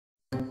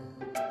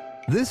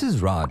This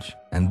is Raj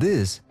and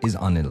this is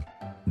Anil.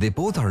 They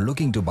both are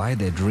looking to buy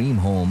their dream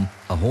home,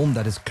 a home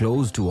that is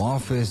close to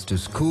office, to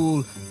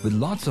school, with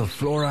lots of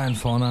flora and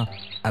fauna,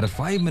 at a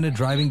 5-minute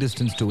driving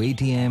distance to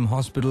ATM,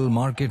 hospital,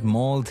 market,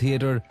 mall,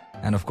 theatre,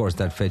 and of course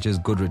that fetches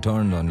good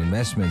return on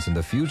investments in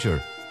the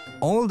future.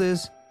 All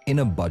this in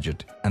a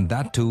budget, and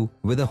that too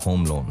with a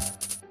home loan.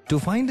 To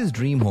find his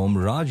dream home,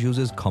 Raj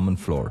uses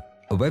CommonFloor,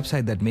 a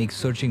website that makes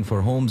searching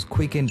for homes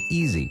quick and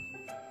easy.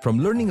 From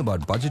learning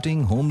about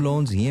budgeting, home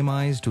loans,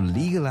 EMIs to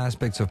legal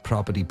aspects of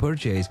property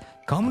purchase,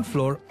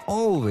 CommonFloor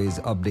always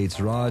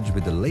updates Raj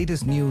with the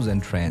latest news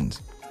and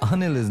trends.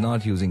 Anil is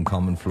not using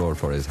CommonFloor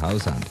for his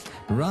house hunt.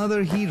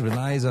 Rather, he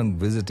relies on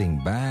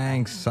visiting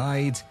banks,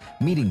 sites,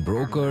 meeting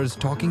brokers,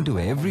 talking to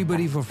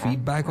everybody for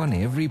feedback on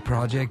every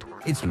project,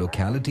 its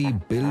locality,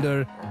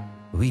 builder,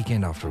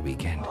 weekend after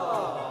weekend.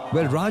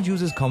 Well, Raj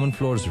uses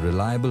CommonFloor's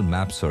reliable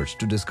map search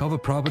to discover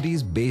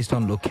properties based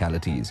on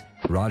localities.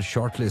 Raj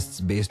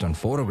shortlists based on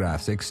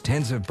photographs,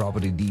 extensive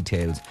property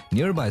details,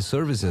 nearby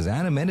services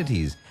and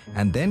amenities,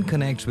 and then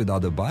connects with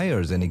other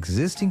buyers and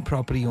existing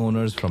property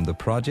owners from the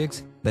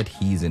projects that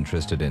he's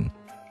interested in.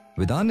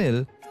 With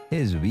Anil,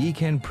 his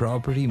weekend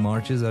property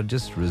marches are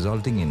just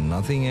resulting in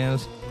nothing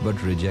else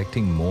but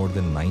rejecting more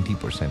than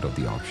 90% of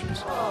the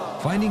options.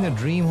 Finding a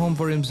dream home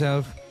for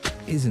himself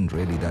isn't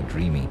really that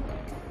dreamy.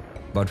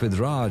 But with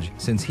Raj,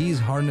 since he's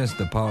harnessed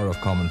the power of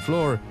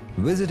CommonFloor,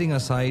 visiting a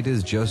site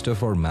is just a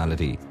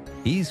formality.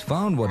 He's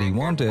found what he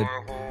wanted.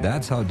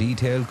 That's how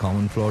detailed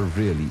CommonFloor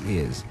really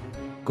is.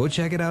 Go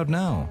check it out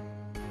now.